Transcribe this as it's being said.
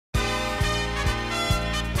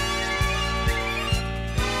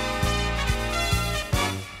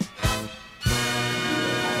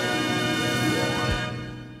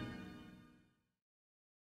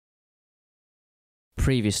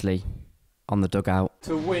Previously on the Dugout.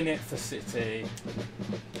 To win it for City.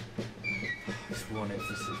 He's won it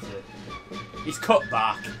for City. He's cut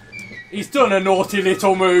back. He's done a naughty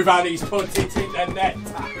little move and he's put it in the net.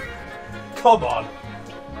 Come on.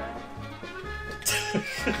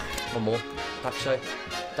 One more. Daxo.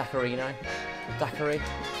 Dakarino. Dakary.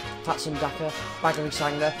 Patson Daka. Baggery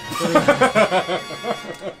Sanger.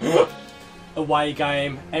 Away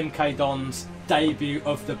game. MK Dons. Debut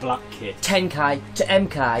of the black kit. 10k to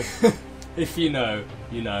MK. If you know,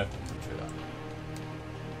 you know.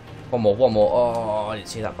 One more, one more. Oh, I didn't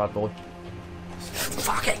see that bad boy.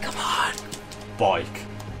 Fuck it, come on. Bike.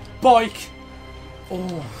 Bike.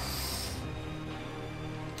 Oh.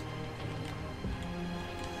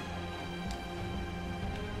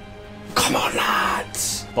 Come on,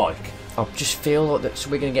 lads. Bike. I just feel like that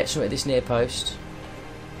we're going to get something at this near post.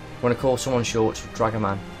 Want to call someone short, drag a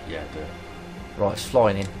man. Yeah, do it. Right, it's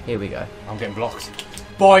flying in. Here we go. I'm getting blocked.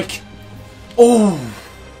 Bike. Oh.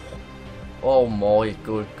 Oh my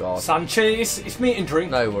good God. Sanchez, it's meat and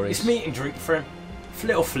drink. No worries. It's meat and drink for him.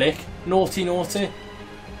 Little flick. Naughty, naughty.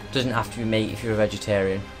 Doesn't have to be meat if you're a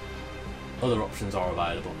vegetarian. Other options are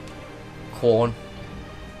available. Corn.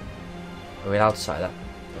 Are we allowed to say that?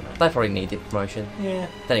 They probably needed promotion. Yeah.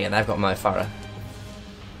 Then again, they've got Mo Farah.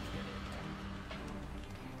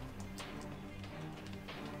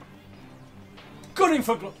 Got him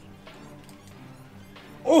for gloves.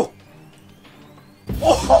 Oh!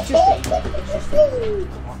 Oh!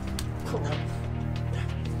 Come on.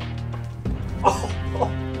 Oh!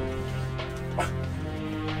 Oh!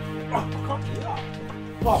 I can't do that.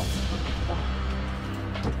 Oh!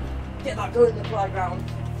 Get that gun in the playground.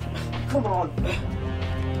 Come on.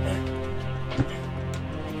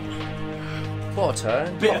 What a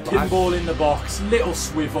turn. Bit of pinball in the box, little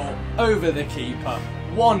swivel, over the keeper.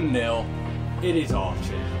 1-0. It is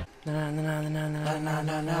Archie. Na na na na na na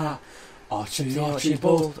na na. Archie,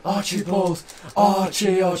 Archibald, Archibald,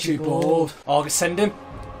 Archie, Archibald. Oh, send him.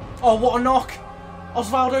 Oh, what a knock.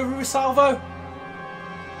 Osvaldo Ruisalvo.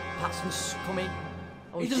 Patson's coming.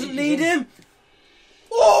 Oh, He doesn't he's need in. him.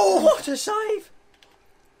 Oh, What a save.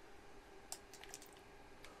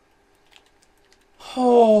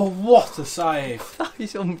 Oh, what a save. That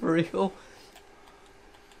is unreal.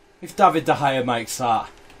 If David De Gea makes that,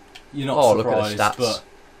 you're not Oh, look at the surprised, stats. but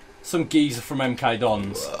some geezer from MK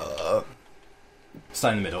Dons. Stay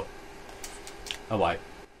in the middle. Away.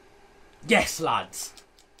 Yes, lads.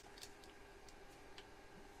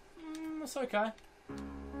 That's okay.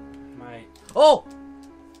 Mate. Oh!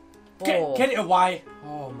 Get it away.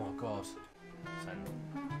 Oh my god. Send.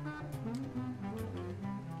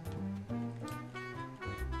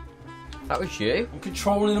 That was you? I'm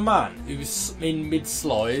controlling a man who was in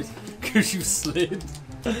mid-slide because you slid.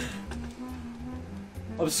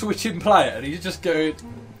 I'm switching player and he's just going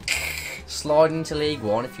Sliding into League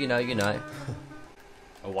One, if you know, you know.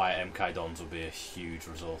 away at MK Dons will be a huge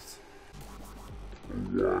result.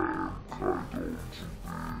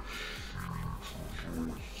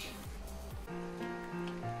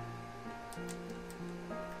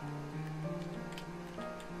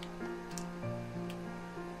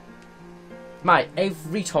 Mate,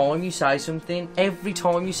 every time you say something,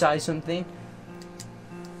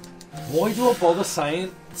 Why do I bother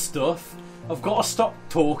saying stuff? I've got to stop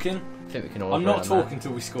talking. I think we can all I'm agree not on talking that.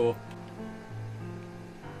 till we score.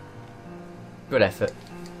 Good effort.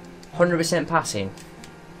 100% passing.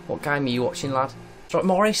 What game are you watching, lad? It's right,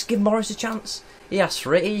 Morris, give Morris a chance. He asked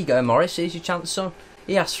for it, here you go, Morris, here's your chance, son.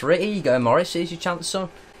 He asked for it, here you go, Morris, here's your chance, son.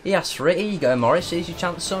 He asked for it, here you go, Morris, here's your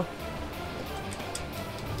chance, son.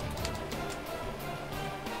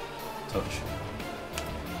 Touch.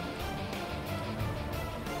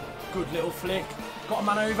 Good little flick. Got a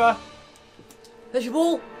man over. There's your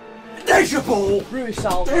ball. There's your ball.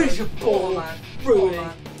 Ruisalvo. There's your ball. What a man. Rui.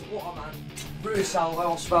 What a man.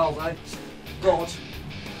 Ruisalvo, Osvaldo. God.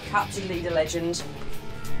 Captain, leader, legend.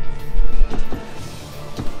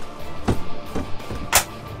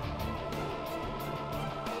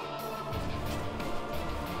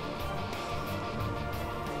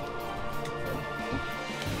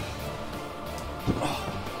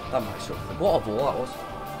 That makes up for what a ball that was.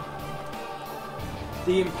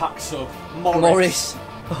 The impact sub. Morris. Morris.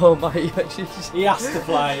 Oh my. He has to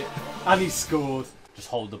play and he scored. Just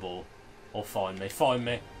hold the ball. Or find me. Find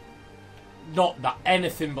me. Not that.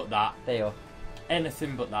 Anything but that. There you are.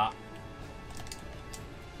 Anything but that.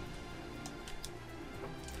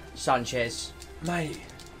 Sanchez. Mate.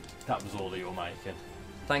 That was all that you're making.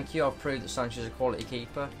 Thank you, I've proved that Sanchez is a quality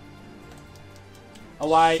keeper.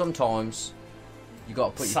 Away. Sometimes you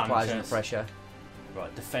got to put your players under Sanchez. pressure.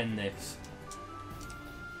 Right, defend this.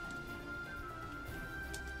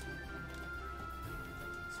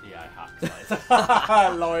 Yeah,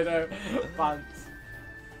 hack. Lido. Pants.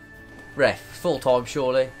 Ref, full time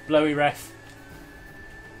surely. Blowy ref.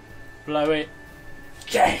 Blow it.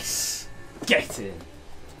 Yes! Get in.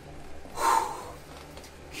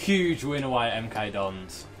 Huge win away at MK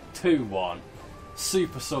Dons. 2-1.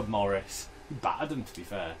 Super sub Morris. He battered them, to be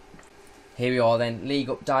fair. Here we are then, league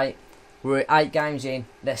update. We're 8 games in.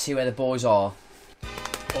 Let's see where the boys are.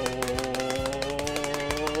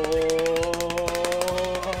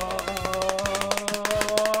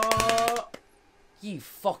 You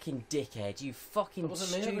fucking dickhead. You fucking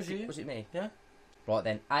wasn't stupid. me, was you? Was it me? Yeah. Right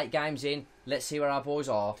then, 8 games in. Let's see where our boys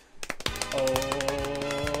are.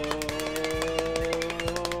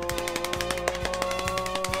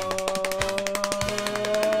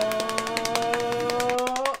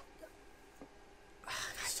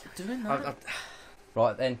 Stop doing that.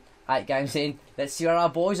 Right then, 8 games in. Let's see where our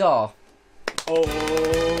boys are.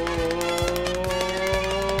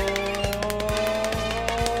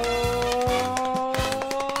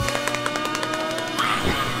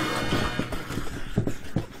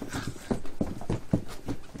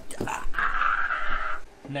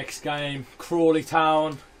 Next game, Crawley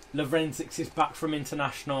Town. Lorenzics is back from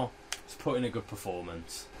international. He's put in a good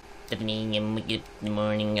performance. Good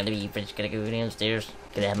morning, gotta be fresh, gotta go downstairs,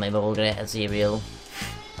 gotta have my bowl, gotta have cereal.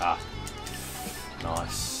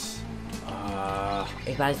 Nice.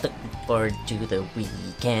 Everybody's looking forward to the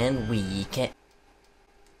weekend.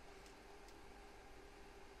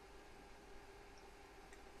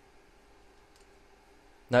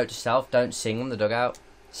 Note to self, don't sing on the dugout.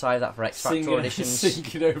 Save that for X Factor auditions.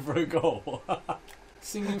 Singing over a goal.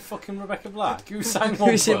 Singing fucking Rebecca Black. You sang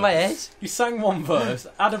one Who's verse. in my head? You sang one verse,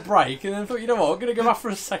 had a break, and then thought, you know what, I'm going to go back for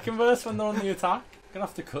a second verse when they're on the attack. I'm going to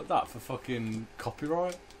have to cut that for fucking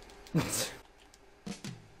copyright.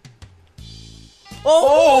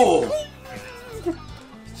 Oh!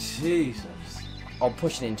 Jesus. I'm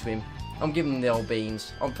pushing into him. I'm giving him the old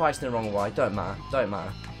beans. I'm pricing the wrong way. Don't matter. Don't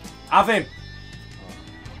matter. Have him!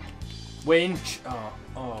 Winch. Oh.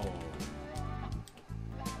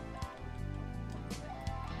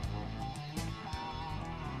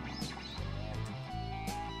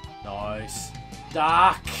 Nice.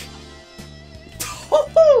 Dak.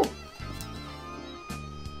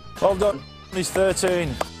 Well done. He's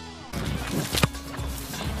 13.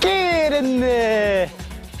 Get in there!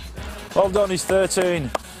 Well done. He's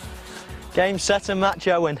 13. Game, set and match,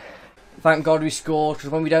 Owen. Thank God we scored,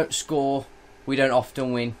 because when we don't score, we don't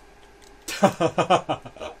often win.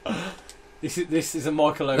 This is a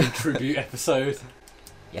Michael Owen tribute episode.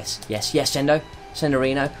 Yes, Sendo.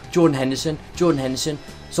 Senderino. Jordan Henderson.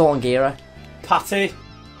 Zoltan Gira. Patty.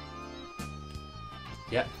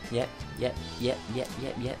 Yep.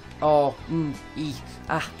 Oh,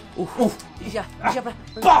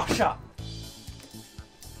 Basha!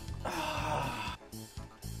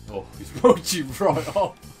 Oh, he's rolled you right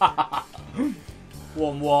off.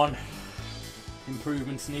 1-1.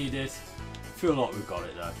 Improvements needed. Feel like we've got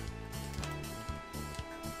it though.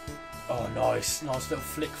 Oh, nice. Nice little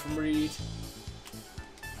flick from Reed.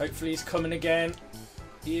 Hopefully he's coming again.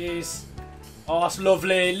 He is. Oh, that's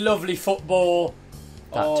lovely. Lovely football.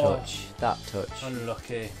 That touch.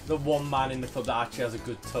 Unlucky. The one man in the club that actually has a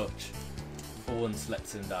good touch. For once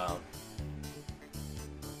lets him down.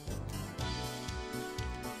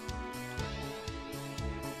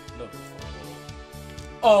 Lovely football.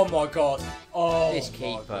 Oh my god. Oh, This my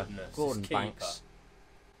keeper, goodness. Gordon This keeper. Banks.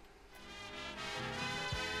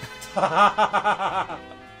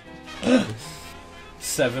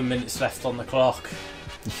 7 minutes left on the clock.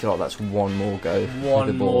 You feel like that's one more go. with the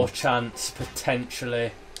One ball. more chance,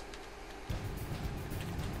 potentially.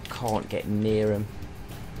 Can't get near him.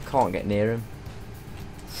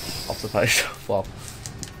 Off the post. Well,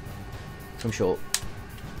 I'm short.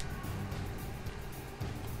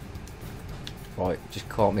 Right, just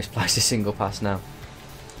can't misplace a single pass now.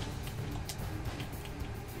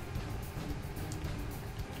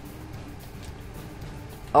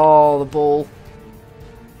 Oh, the ball.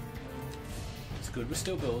 It's good, we're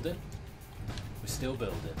still building.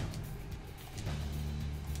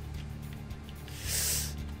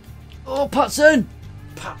 Oh, Patson!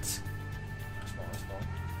 Pat! That's fine.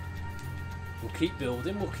 We'll keep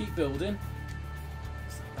building. Oh my god,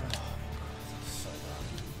 that's so bad.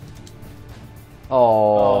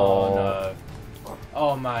 Oh. No.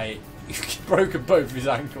 Oh mate, you've broken both his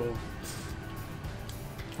ankles.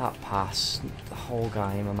 That pass. The whole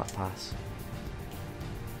game on that pass.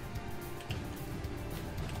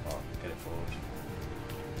 Oh, get it forward.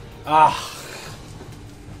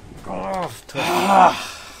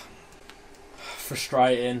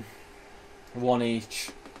 Frustrating. One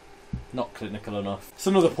each. Not clinical enough. It's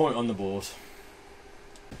another point on the board.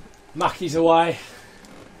 Maccies away.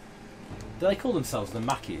 Do they call themselves the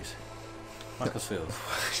Maccies? Macclesfield.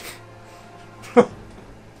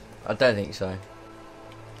 I don't think so.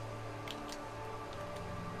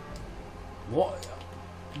 What?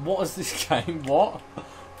 What is this game? What?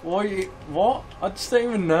 Why? What? I just don't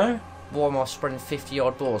even know. Why am I spreading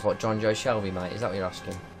 50-yard balls like John Joe Shelby, mate? Is that what you're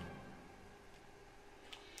asking?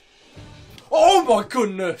 Oh my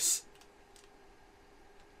goodness!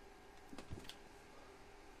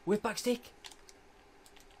 Whip back stick.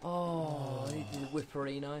 Oh, he did a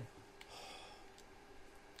whipperino.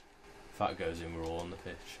 If that goes in, we're all on the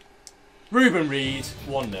pitch. Ruben Reid,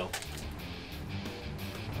 1-0.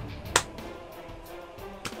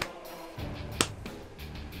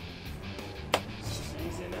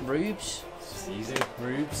 Rubes. It's easy.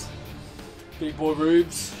 Rubes. Big boy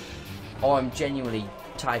Rubes. I'm genuinely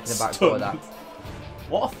taken aback by that.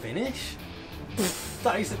 What a finish!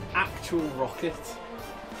 That is an actual rocket.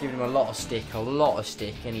 Giving him a lot of stick,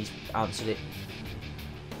 and he's answered it.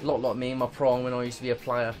 A lot like me in my prime when I used to be a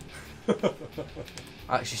player. I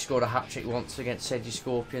actually scored a hat-trick once against Sedgy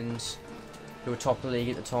Scorpions, who were top of the league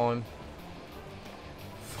at the time.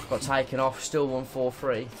 Got taken off, still won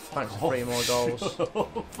 4-3, thanks to 3 of my goals.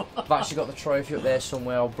 I've actually got the trophy up there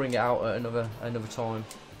somewhere, I'll bring it out at another time.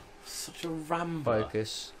 Such a rambo.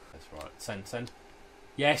 Focus. That's right, send.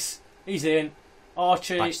 Yes, he's in.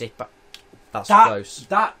 Archie. Back stick, back. That's close.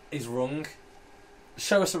 That is wrong.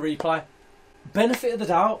 Show us a replay. Benefit of the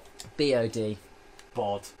doubt. BOD.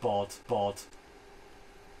 Bod.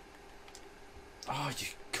 Oh, you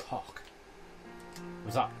cock.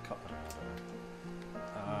 Was that cock?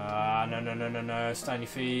 No. Stay on your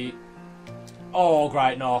feet. Oh,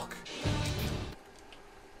 great knock.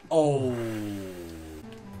 Oh.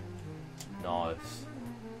 Nice.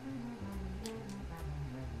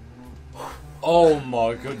 Oh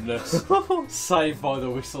my goodness. Saved by the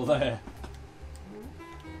whistle there.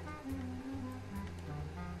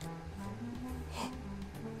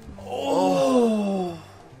 Oh.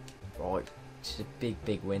 Right. It's a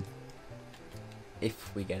big win.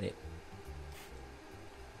 If we get it.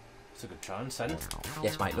 It's a good chance, then.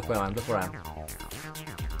 Yes, mate, look where I am, look where I am.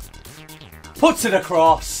 Puts it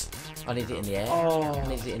across. I need it in the air. Oh. I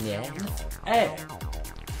need it in the air. Air?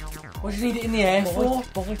 What do you need it in the air for?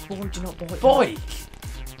 Boy, do not bite. Boy!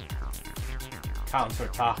 Counter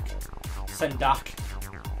attack. Send Dak.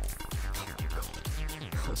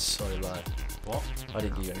 That's so low. What? I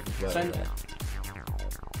didn't do anything to Send. there.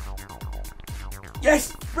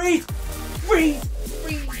 Yes! Reid! Reid!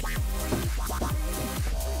 Reid.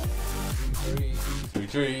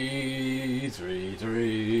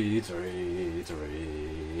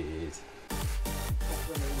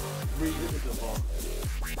 Reid at the double.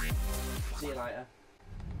 See you later.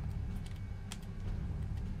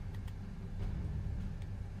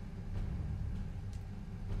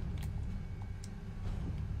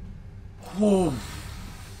 Whoa.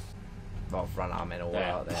 I've run out of men all They're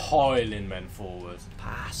out there. piling men forward.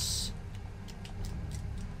 Pass.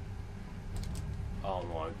 Oh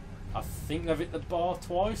my. I think they've hit the bar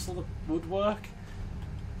twice, or the woodwork.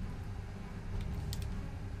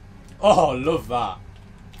 Oh, I love that.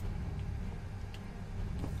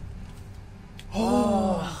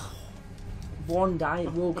 Oh. One day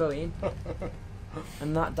it will go in.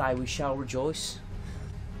 And that day we shall rejoice.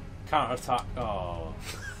 Counter attack. Oh.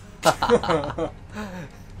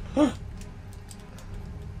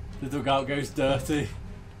 The dugout goes dirty.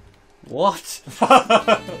 What?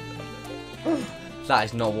 That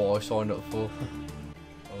is not what I signed up for.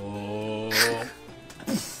 Oh.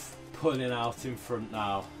 Pulling out in front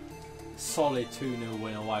now. Solid 2-0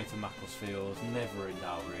 win away to Macclesfield. Never in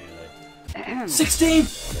doubt, really. 16!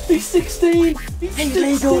 He's 16! He's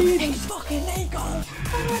legal! He's fucking legal!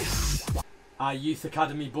 Our youth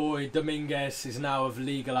academy boy Domingues is now of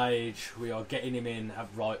legal age. We are getting him in at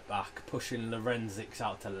right back, pushing Lorenzics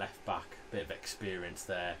out to left back. Bit of experience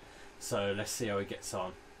there. So let's see how he gets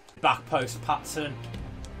on. Back post Patson.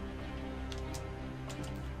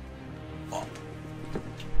 Oh.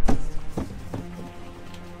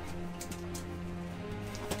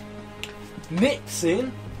 Nips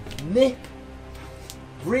in. Nip.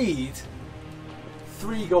 Reid.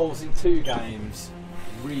 3 goals in 2 games.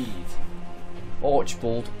 Reid.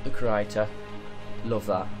 Archibald, the creator. Love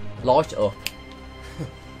that. Light up.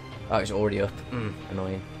 Oh, it's already up.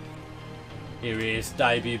 Annoying. Here he is,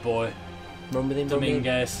 debut boy. Run with him,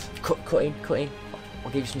 Domingues. Cut in.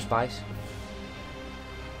 I'll give you some space.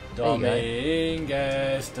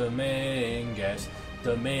 Domingues.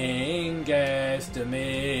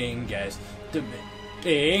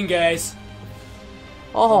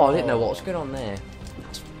 Oh, I didn't know what was going on there.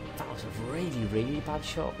 That was a really, really bad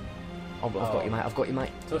shot. Oh, I've got you, mate. I've got you, mate.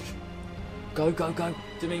 Touch. Go, go, go.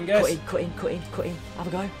 Domingues. Cut in, cut in, cut in, cut in. Have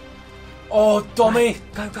a go. Oh, Dommy.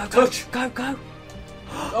 Go, go, go. Touch. Go, go.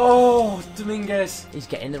 Oh, Domingues. He's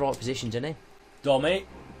getting in the right positions, isn't he? Dommy.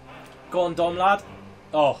 Go on, Dom, lad.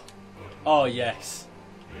 Oh. Oh, yes.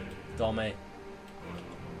 Dommy.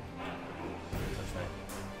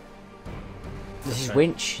 This is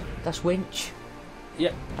Winch. That's Winch.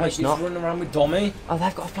 Yeah, No, it's he's not. running around with Dommy. Oh,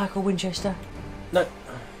 they've got a flag called Winchester. No.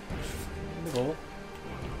 The ball.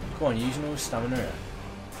 Come on, using all his stamina here.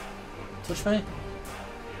 Touch me.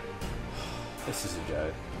 This is a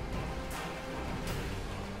joke.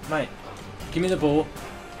 Mate, give me the ball.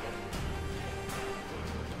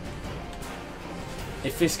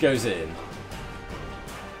 If this goes in...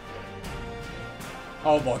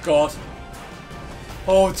 Oh my god.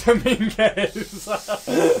 Oh, Domingues.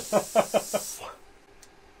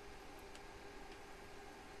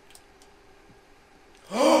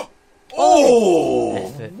 Oh!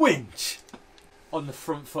 Effort. Winch! On the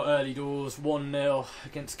front foot early doors, 1-0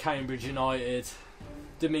 against Cambridge United.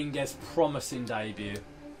 Domingues' promising debut.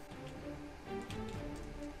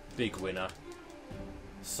 Big winner.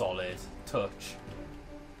 Solid. Touch.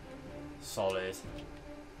 Solid.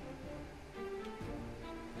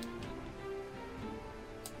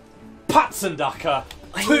 Patsendaka!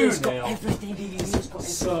 He's got 2-0. everything. He's got everything.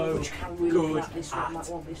 So Which can really good that, this one, at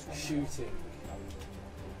that one, this one. shooting.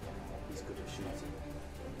 He's good at shooting.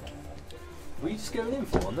 Were you just going in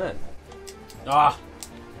for one then? Ah!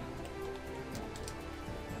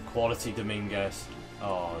 Quality Domingues.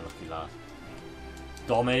 Oh, lucky lad.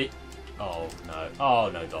 Dommy. Oh, no. Oh,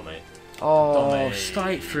 no, Dommy. Oh, Dommy.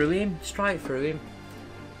 straight through him. Straight through him.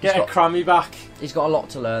 Get a crammy back. He's got a lot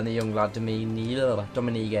to learn, the young lad,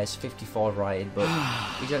 Domingues, 55 rated, but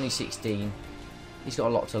he's only 16. He's got a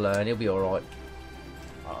lot to learn, he'll be alright.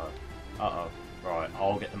 Uh-oh. Uh-oh. Right,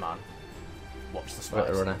 I'll get the man. Watch the space Right,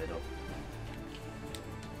 in the runner. middle.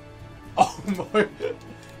 Oh my...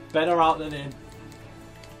 Better out than in.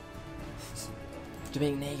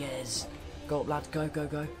 Domingues. Go up, lad, go, go,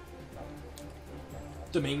 go.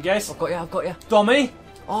 Domingues. I've got you, I've got you. Dommy.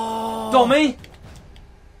 Oh! Dommy.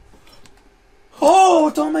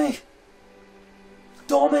 Oh, Dommy.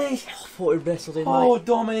 Dommy. I thought he'd nestled in, Oh, mate.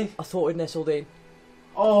 Dommy. I thought he'd nestled in.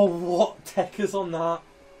 Oh, what techers on that.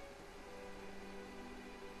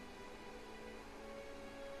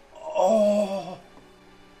 Oh.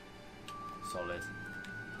 Solid.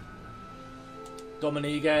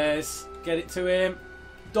 Domingues. Get it to him.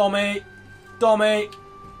 Dommy. Dommy.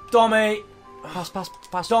 Dommy. Pass, pass,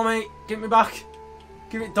 pass. Dommy. Give me back.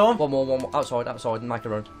 Give it Dom. One more. Outside, outside, make a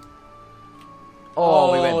run.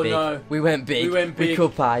 Oh, we went big. No. We went big. We went big. We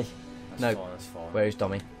could pay. That's No. fine, that's fine. Where is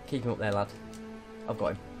Dommy? Keep him up there, lad. I've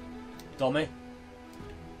got him. Dommy.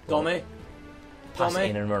 Dommy. Pass Dommy. it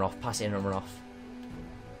in and run off. Pass it in and run off.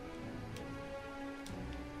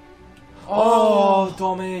 Oh,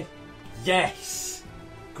 Dommy. Yes.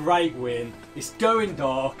 Great win. It's going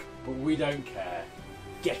dark, but we don't care.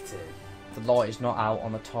 Get it. The light is not out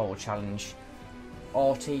on the title challenge.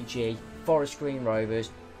 RTG, Forest Green Rovers.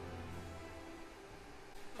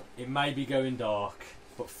 It may be going dark,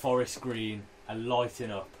 but Forest Green are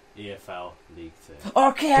lighting up EFL League 2.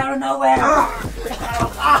 RKO out of nowhere!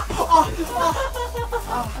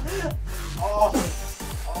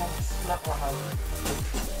 Slap my hand.